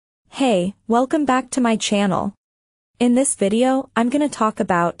Hey, welcome back to my channel. In this video, I'm gonna talk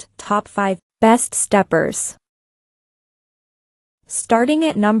about top 5 best steppers. Starting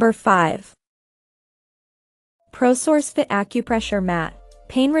at number 5. ProSource Fit Acupressure Mat.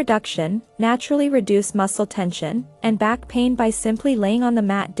 Pain reduction, naturally reduce muscle tension and back pain by simply laying on the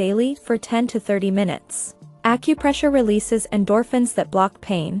mat daily for 10 to 30 minutes. Acupressure releases endorphins that block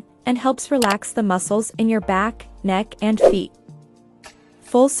pain and helps relax the muscles in your back, neck, and feet.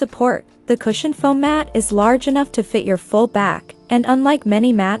 Full support. The cushion foam mat is large enough to fit your full back, and unlike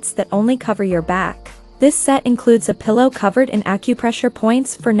many mats that only cover your back, this set includes a pillow covered in acupressure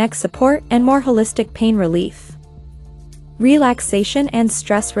points for neck support and more holistic pain relief. Relaxation and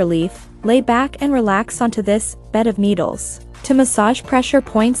stress relief. Lay back and relax onto this bed of needles to massage pressure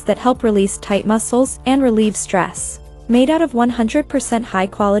points that help release tight muscles and relieve stress. Made out of 100%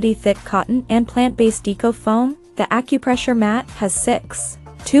 high-quality thick cotton and plant-based eco foam, the acupressure mat has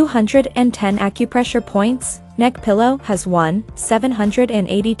 210 acupressure points. Neck pillow has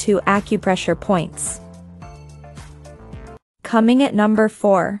 782 acupressure points. Coming at number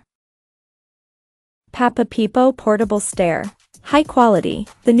 4. Papapepo Portable Stair. High quality.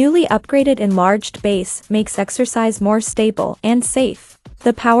 The newly upgraded enlarged base makes exercise more stable and safe.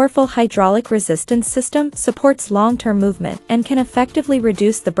 The powerful hydraulic resistance system supports long-term movement and can effectively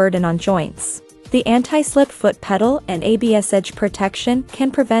reduce the burden on joints. The anti-slip foot pedal and ABS edge protection can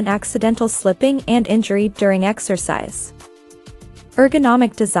prevent accidental slipping and injury during exercise.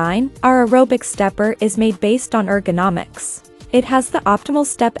 Ergonomic design. Our aerobic stepper is made based on ergonomics. It has the optimal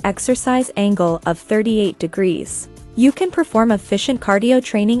step exercise angle of 38 degrees. You can perform efficient cardio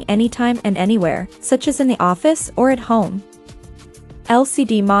training anytime and anywhere, such as in the office or at home.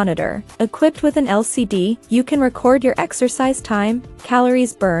 LCD monitor. Equipped with an LCD, you can record your exercise time,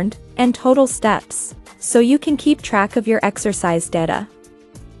 calories burned, and total steps, so you can keep track of your exercise data.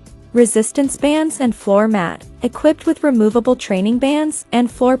 Resistance bands and floor mat. Equipped with removable training bands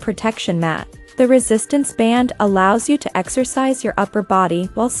and floor protection mat, the resistance band allows you to exercise your upper body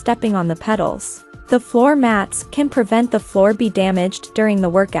while stepping on the pedals. The floor mats can prevent the floor be damaged during the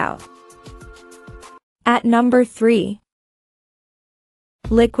workout. At number 3.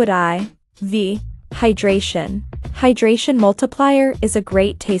 Liquid IV Hydration. Hydration Multiplier is a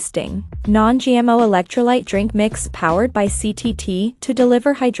great tasting, non-GMO electrolyte drink mix powered by CTT to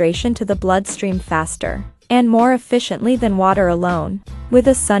deliver hydration to the bloodstream faster and more efficiently than water alone. With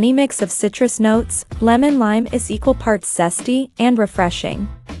a sunny mix of citrus notes, lemon lime is equal parts zesty and refreshing.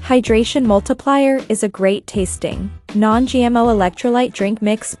 Hydration Multiplier is a great tasting, non-GMO electrolyte drink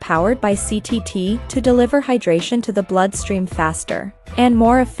mix powered by CTT to deliver hydration to the bloodstream faster and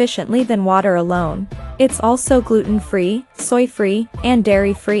more efficiently than water alone. It's also gluten-free, soy-free, and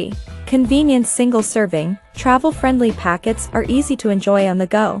dairy-free. Convenient single serving, travel-friendly packets are easy to enjoy on the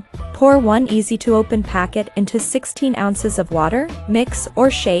go. Pour one easy-to-open packet into 16 ounces of water, mix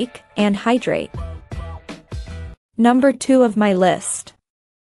or shake, and hydrate. Number 2 of my list.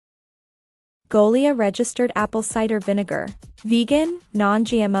 Golia Registered Apple Cider Vinegar. Vegan,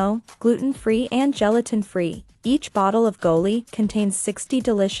 non-GMO, gluten-free and gelatin-free. Each bottle of Goli contains 60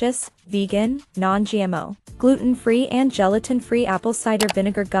 delicious, vegan, non-GMO, gluten-free and gelatin-free apple cider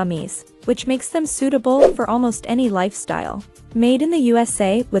vinegar gummies, which makes them suitable for almost any lifestyle. Made in the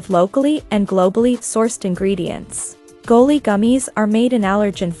USA with locally and globally sourced ingredients. Goli gummies are made in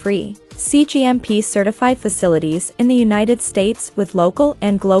allergen-free, CGMP-certified facilities in the United States with local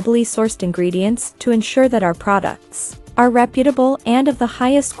and globally sourced ingredients to ensure that our products are reputable and of the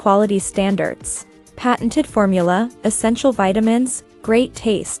highest quality standards. Patented formula, essential vitamins, great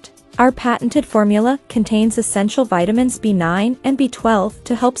taste. Our patented formula contains essential vitamins B9 and B12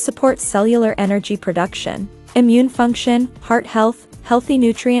 to help support cellular energy production, immune function, heart health, healthy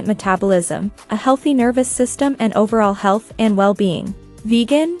nutrient metabolism, a healthy nervous system and overall health and well-being.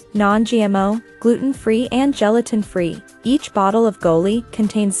 Vegan, non-GMO, gluten-free and gelatin-free. Each bottle of Goli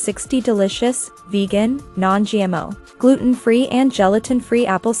contains 60 delicious, vegan, non-GMO, gluten-free and gelatin-free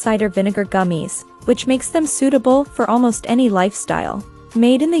apple cider vinegar gummies, which makes them suitable for almost any lifestyle.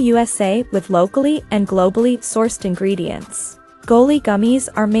 Made in the USA with locally and globally sourced ingredients. Goli gummies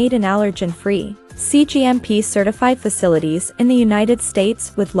are made in allergen-free, CGMP-certified facilities in the United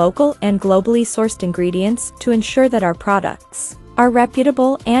States with local and globally sourced ingredients to ensure that our products are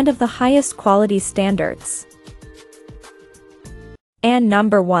reputable and of the highest quality standards. And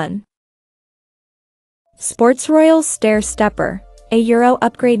number 1. Sports Royals Stair Stepper. A Euro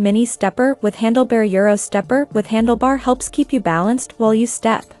upgrade mini stepper with handlebar. Euro stepper with handlebar helps keep you balanced while you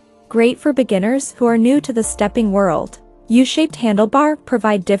step. Great for beginners who are new to the stepping world. U-shaped handlebar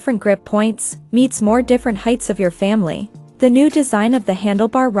provide different grip points, meets more different heights of your family. The new design of the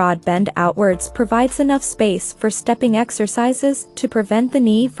handlebar rod bend outwards provides enough space for stepping exercises to prevent the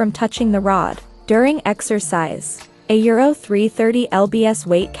knee from touching the rod during exercise. A Euro 330 lbs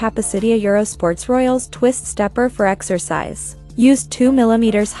weight capacity. A Euro Sports Royals twist stepper for exercise. Use 2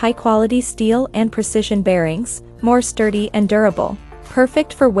 mm high-quality steel and precision bearings, more sturdy and durable.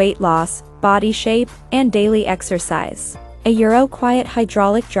 Perfect for weight loss, body shape, and daily exercise. A Euro quiet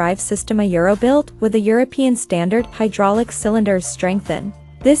hydraulic drive system. A Euro built with a European standard hydraulic cylinders strengthen.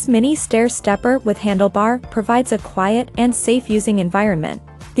 This mini stair stepper with handlebar provides a quiet and safe using environment.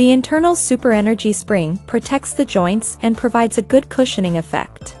 The internal super energy spring protects the joints and provides a good cushioning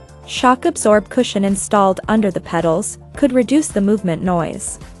effect. Shock absorb cushion installed under the pedals could reduce the movement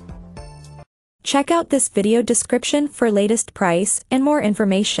noise. Check out this video description for latest price and more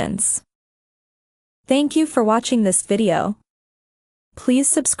informations. Thank you for watching this video. Please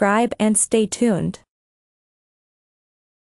subscribe and stay tuned.